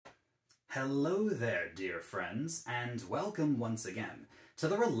Hello there, dear friends, and welcome once again to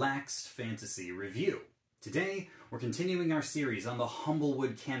the Relaxed Fantasy Review. Today, we're continuing our series on the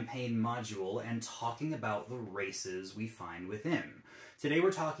Humblewood campaign module and talking about the races we find within. Today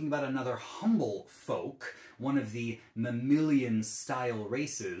we're talking about another humble folk, one of the mammalian-style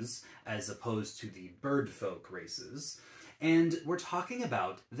races, as opposed to the bird folk races, and we're talking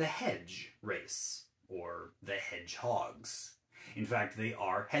about the Hedge race, or the hedgehogs. In fact, they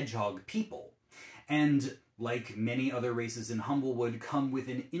are hedgehog people, and like many other races in Humblewood, come with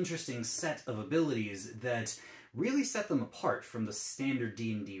an interesting set of abilities that really set them apart from the standard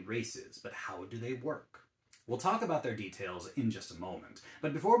D&D races. But how do they work? We'll talk about their details in just a moment,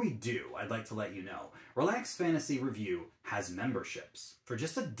 but before we do, I'd like to let you know, Relaxed Fantasy Review has memberships. For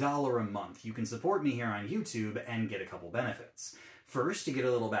just $1 a month, you can support me here on YouTube and get a couple benefits. First, you get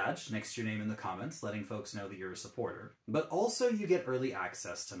a little badge next to your name in the comments, letting folks know that you're a supporter. But also, you get early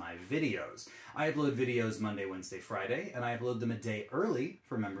access to my videos. I upload videos Monday, Wednesday, Friday, and I upload them a day early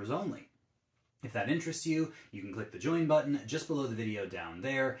for members only. If that interests you, you can click the join button just below the video down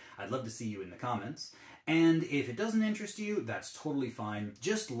there. I'd love to see you in the comments. And if it doesn't interest you, that's totally fine.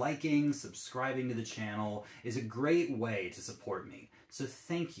 Just liking, subscribing to the channel is a great way to support me. So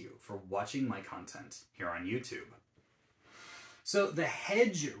thank you for watching my content here on YouTube. So the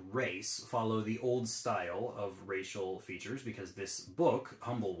Hedge race follow the old style of racial features because this book,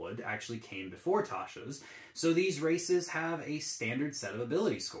 Humblewood, actually came before Tasha's. So these races have a standard set of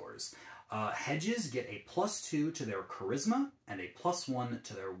ability scores. Hedges get a +2 to their charisma and a +1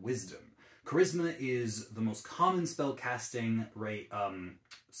 to their wisdom. Charisma is the most common spellcasting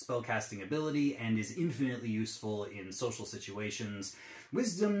ability and is infinitely useful in social situations.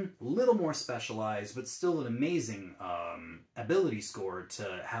 Wisdom, a little more specialized, but still an amazing ability score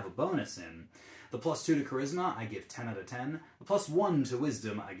to have a bonus in. The +2 to charisma, I give 10 out of 10. The +1 to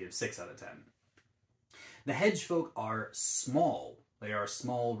wisdom, I give 6 out of 10. The hedge folk are small. They are a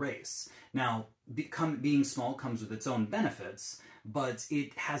small race. Now, being small comes with its own benefits, but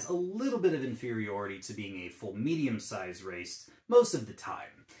it has a little bit of inferiority to being a full medium-sized race most of the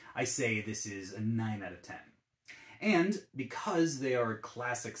time. I say this is a 9 out of 10. And because they are a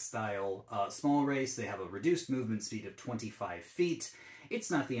classic style small race, they have a reduced movement speed of 25 feet. It's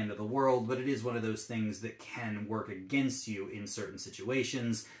not the end of the world, but it is one of those things that can work against you in certain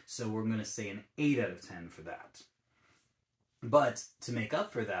situations, so we're going to say an 8 out of 10 for that. But to make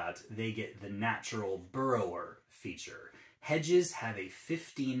up for that, they get the natural burrower feature. Hedges have a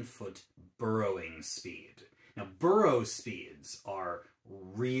 15-foot burrowing speed. Now, burrow speeds are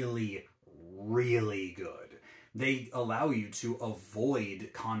really, really good. They allow you to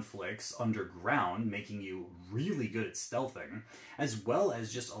avoid conflicts underground, making you really good at stealthing, as well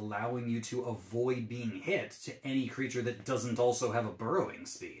as just allowing you to avoid being hit to any creature that doesn't also have a burrowing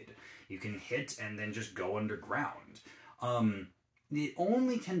speed. You can hit and then just go underground. It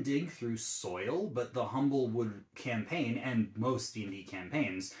only can dig through soil, but the Humblewood campaign, and most D&D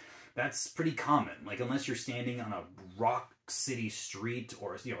campaigns, that's pretty common. Like, unless you're standing on a rock city street,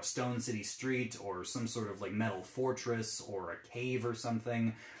 or, you know, a stone city street, or some sort of, like, metal fortress, or a cave or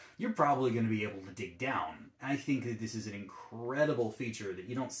something, you're probably going to be able to dig down. I think that this is an incredible feature that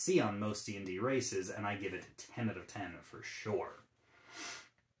you don't see on most D&D races, and I give it 10 out of 10 for sure.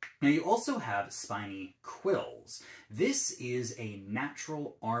 Now, you also have spiny quills. This is a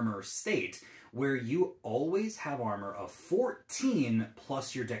natural armor state where you always have armor of 14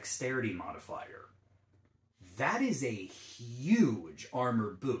 plus your dexterity modifier. That is a huge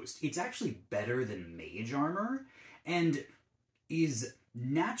armor boost. It's actually better than mage armor and is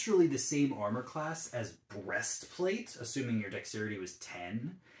naturally the same armor class as breastplate, assuming your dexterity was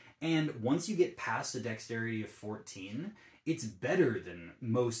 10. And once you get past a dexterity of 14, it's better than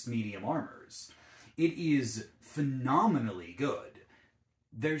most medium armors. It is phenomenally good.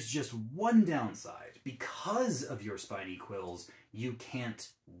 There's just one downside. Because of your spiny quills, you can't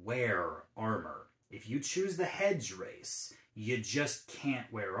wear armor. If you choose the Hedge race, you just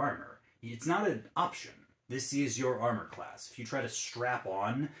can't wear armor. It's not an option. This is your armor class. If you try to strap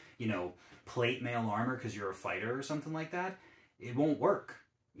on, you know, plate mail armor because you're a fighter or something like that, it won't work.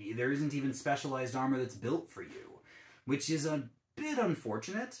 There isn't even specialized armor that's built for you, which is a bit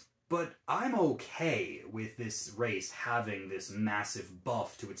unfortunate, but I'm okay with this race having this massive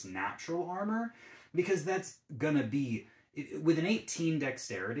buff to its natural armor, because that's gonna be, with an 18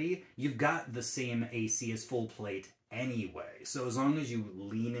 dexterity, you've got the same AC as full plate anyway. So as long as you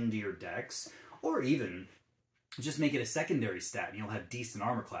lean into your dex, or even just make it a secondary stat, and you'll have decent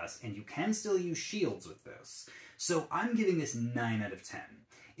armor class, and you can still use shields with this. So I'm giving this 9 out of 10.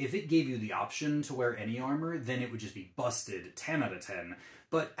 If it gave you the option to wear any armor, then it would just be busted 10 out of 10.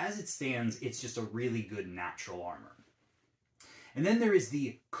 But as it stands, it's just a really good natural armor. And then there is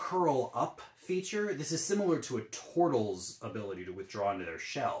the curl up feature. This is similar to a turtle's ability to withdraw into their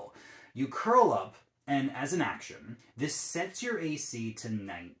shell. You curl up, and as an action, this sets your AC to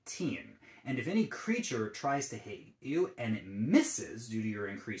 19. And if any creature tries to hit you and it misses due to your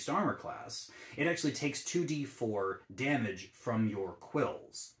increased armor class, it actually takes 2d4 damage from your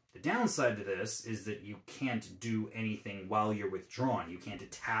quills. The downside to this is that you can't do anything while you're withdrawn. You can't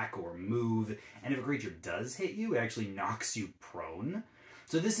attack or move, and if a creature does hit you, it actually knocks you prone.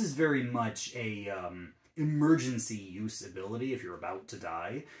 So this is very much a emergency use ability if you're about to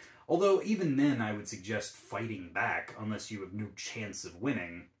die. Although even then I would suggest fighting back unless you have no chance of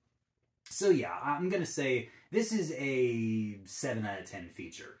winning. So yeah, I'm going to say this is a 7 out of 10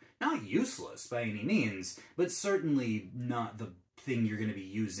 feature. Not useless by any means, but certainly not the thing you're going to be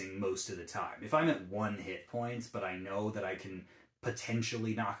using most of the time. If I'm at 1 hit point, but I know that I can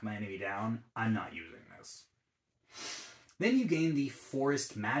potentially knock my enemy down, I'm not using this. Then you gain the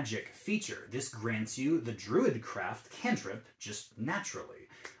Forest Magic feature. This grants you the Druidcraft cantrip just naturally,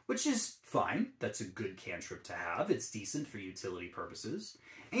 which is fine. That's a good cantrip to have. It's decent for utility purposes.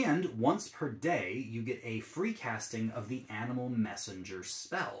 And once per day, you get a free casting of the Animal Messenger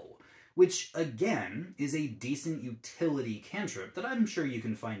spell, which, again, is a decent utility cantrip that I'm sure you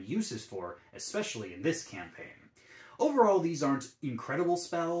can find uses for, especially in this campaign. Overall, these aren't incredible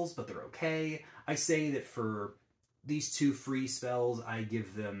spells, but they're okay. I say that for these 2 free spells, I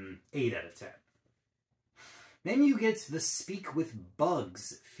give them 8 out of 10. Then you get the Speak with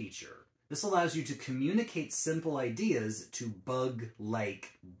Bugs feature. This allows you to communicate simple ideas to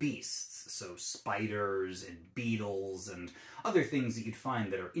bug-like beasts, so spiders and beetles and other things that you'd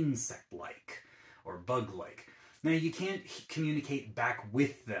find that are insect-like or bug-like. Now, you can't communicate back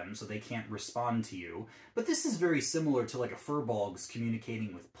with them, so they can't respond to you, but this is very similar to like a Furbolg's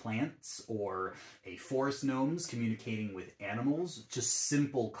communicating with plants or a Forest Gnome's communicating with animals, just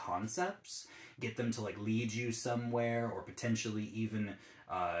simple concepts. Get them to like lead you somewhere or potentially even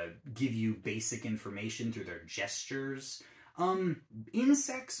give you basic information through their gestures.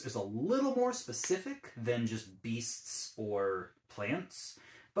 Insects is a little more specific than just beasts or plants,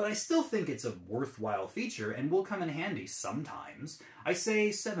 but I still think it's a worthwhile feature and will come in handy sometimes. I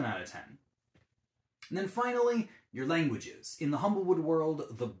say 7 out of 10. And then finally, your languages. In the Humblewood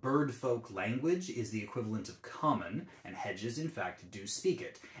world, the birdfolk language is the equivalent of common, and hedges, in fact, do speak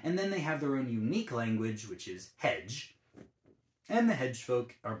it. And then they have their own unique language, which is hedge. And the hedge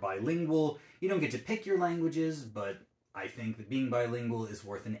folk are bilingual. You don't get to pick your languages, but I think that being bilingual is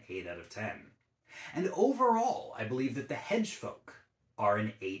worth an 8 out of 10. And overall, I believe that the hedge folk are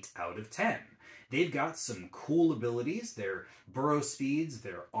an 8 out of 10. They've got some cool abilities. Their burrow speeds,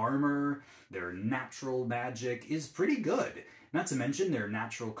 their armor, their natural magic is pretty good. Not to mention their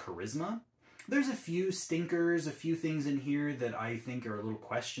natural charisma. There's a few stinkers, a few things in here that I think are a little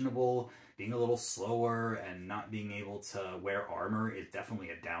questionable. Being a little slower and not being able to wear armor is definitely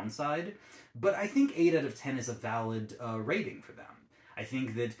a downside. But I think 8 out of 10 is a valid rating for them. I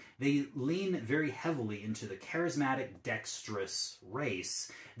think that they lean very heavily into the charismatic, dexterous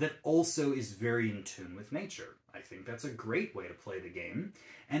race that also is very in tune with nature. I think that's a great way to play the game,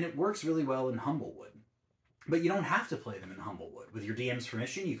 and it works really well in Humblewood. But you don't have to play them in Humblewood. With your DM's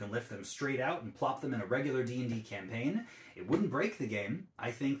permission, you can lift them straight out and plop them in a regular D&D campaign. It wouldn't break the game.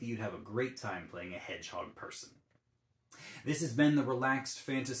 I think that you'd have a great time playing a hedgehog person. This has been the Relaxed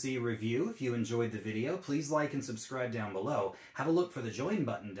Fantasy Review. If you enjoyed the video, please like and subscribe down below. Have a look for the join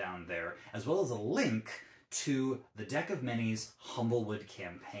button down there, as well as a link to the Deck of Many's Humblewood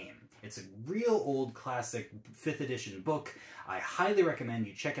campaign. It's a real old classic 5th edition book. I highly recommend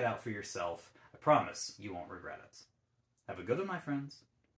you check it out for yourself. I promise you won't regret it. Have a good one, my friends.